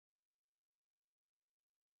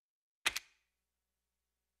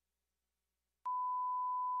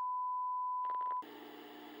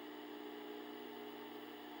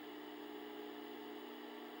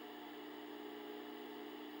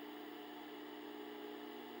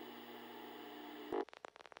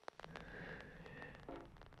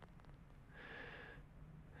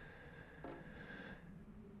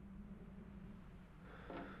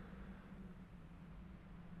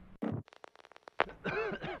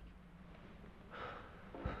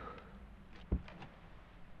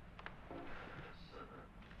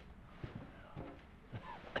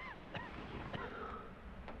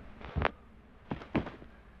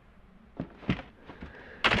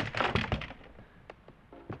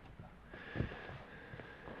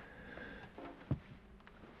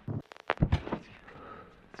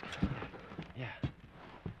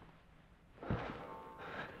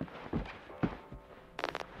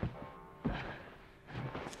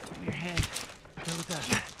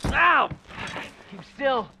Ow! Keep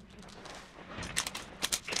still.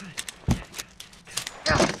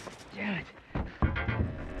 Damn it.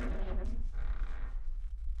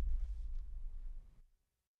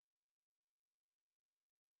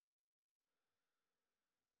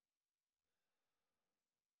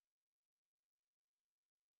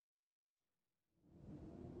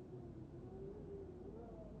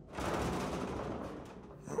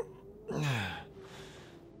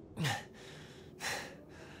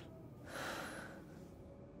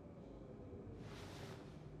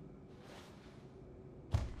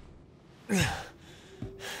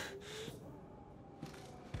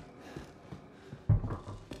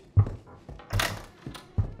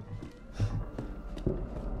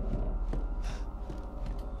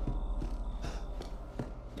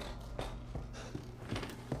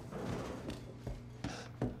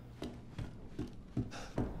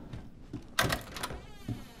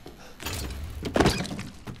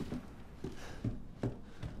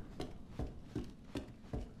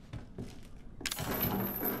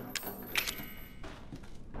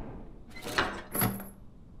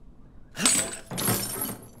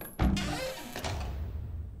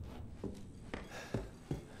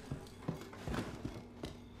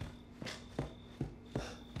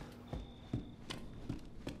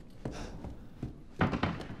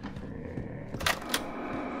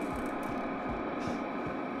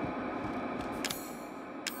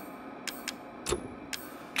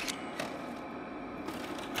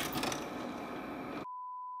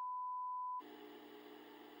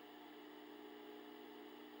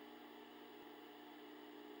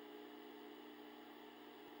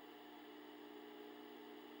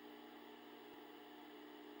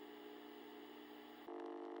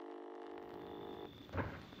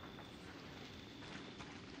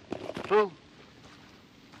 Boo.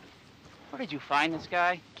 Where did you find this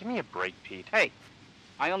guy? Give me a break, Pete. Hey,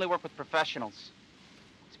 I only work with professionals.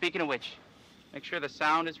 Speaking of which, make sure the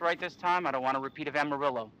sound is right this time. I don't want a repeat of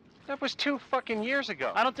Amarillo. That was 2 fucking years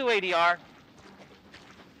ago. I don't do ADR.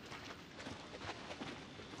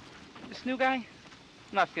 This new guy, I'm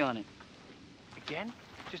not feeling it. Again?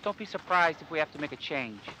 Just don't be surprised if we have to make a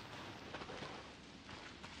change.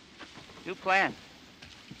 New plan.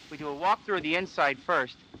 We do a walkthrough of the inside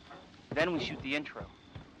first, then we shoot the intro.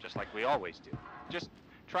 Just like we always do. Just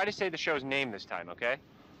try to say the show's name this time, okay?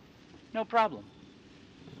 No problem.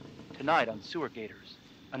 Tonight on Sewer Gators,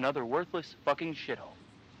 another worthless fucking shithole.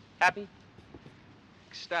 Happy?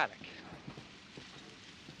 Ecstatic.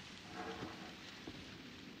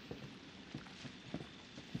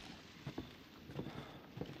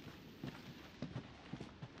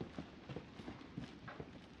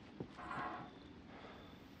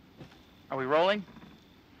 Are we rolling?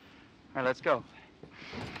 All right, let's go.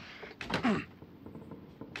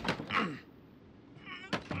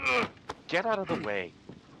 Get out of the way.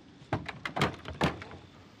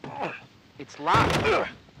 It's locked.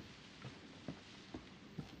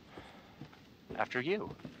 After you.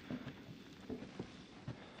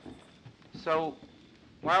 So,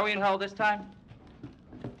 why are we in hell this time?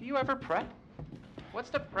 Do you ever prep? What's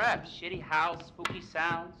the prep? Shitty house, spooky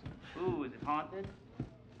sounds. Ooh, is it haunted?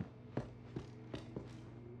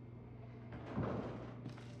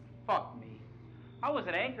 Fuck me. I was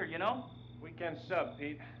an anchor, you know? Weekend sub,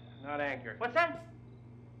 Pete. Not anchor. What's that?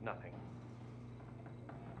 Nothing.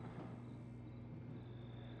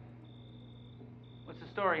 What's the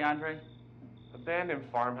story, Andre? Abandoned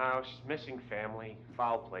farmhouse, missing family,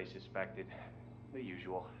 foul play suspected. The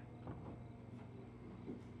usual.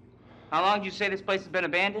 How long did you say this place has been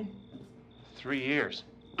abandoned? 3 years.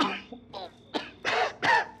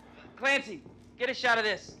 Clancy, get a shot of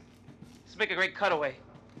this. Let's make a great cutaway.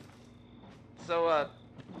 So,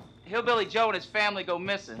 Hillbilly Joe and his family go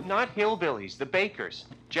missing. Not hillbillies, the Bakers.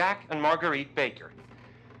 Jack and Marguerite Baker.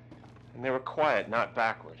 And they were quiet, not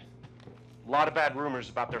backward. A lot of bad rumors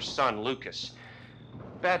about their son, Lucas.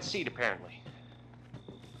 Bad seed, apparently.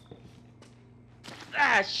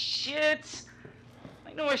 Ah, shit!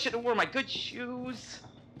 I know I should have worn my good shoes.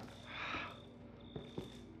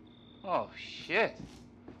 Oh, shit.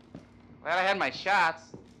 Glad I had my shots.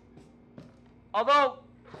 Although,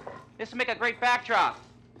 this would make a great backdrop.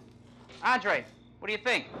 Andre, what do you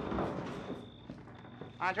think?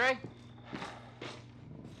 Andre?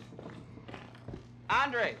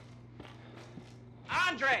 Andre!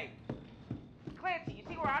 Andre! Clancy, you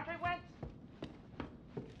see where Andre went?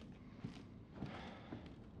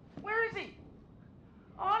 Where is he?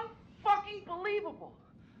 Unfucking believable.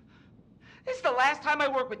 This is the last time I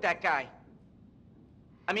work with that guy.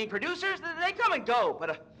 I mean, producers, they come and go,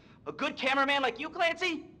 but a good cameraman like you,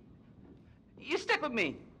 Clancy, you stick with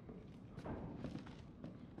me.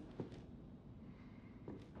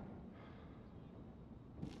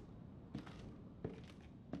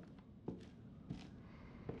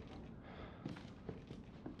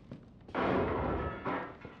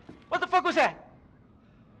 What the fuck was that?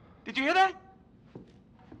 Did you hear that?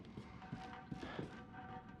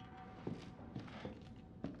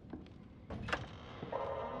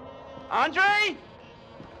 Andre?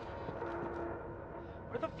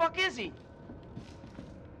 Where the fuck is he?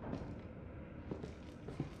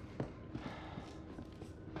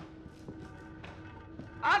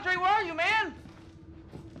 Andre, where are you, man?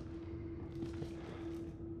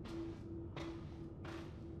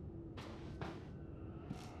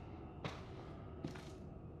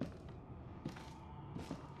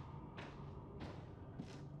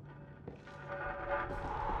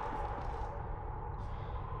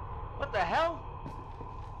 What the hell?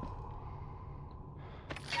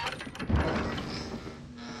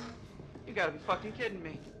 You gotta be fucking kidding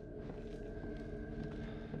me.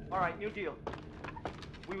 All right, new deal.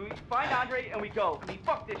 We find Andre and we go. I mean,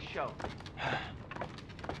 fuck this show.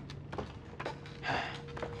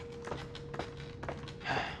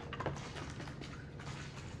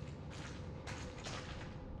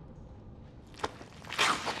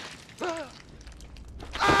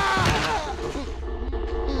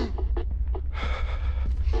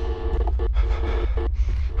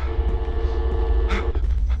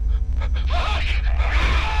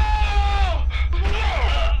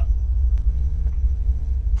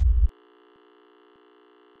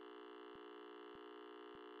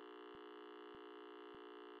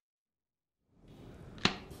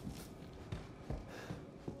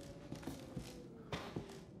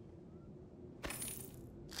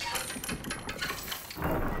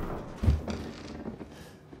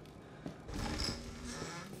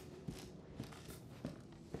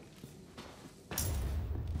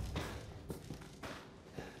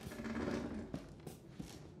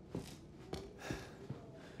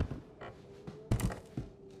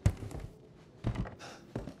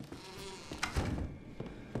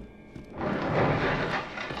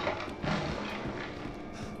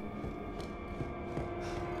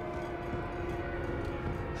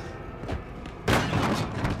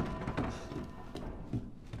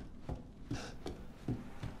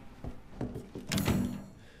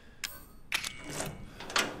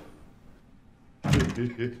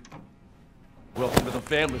 Welcome to the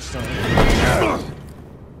family, son.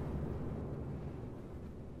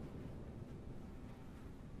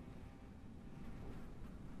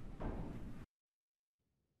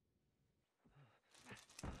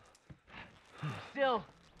 Still.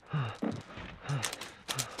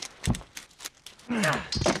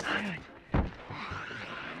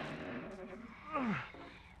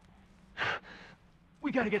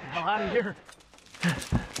 We gotta get the hell out of here.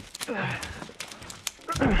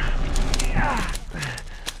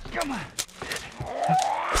 Come on.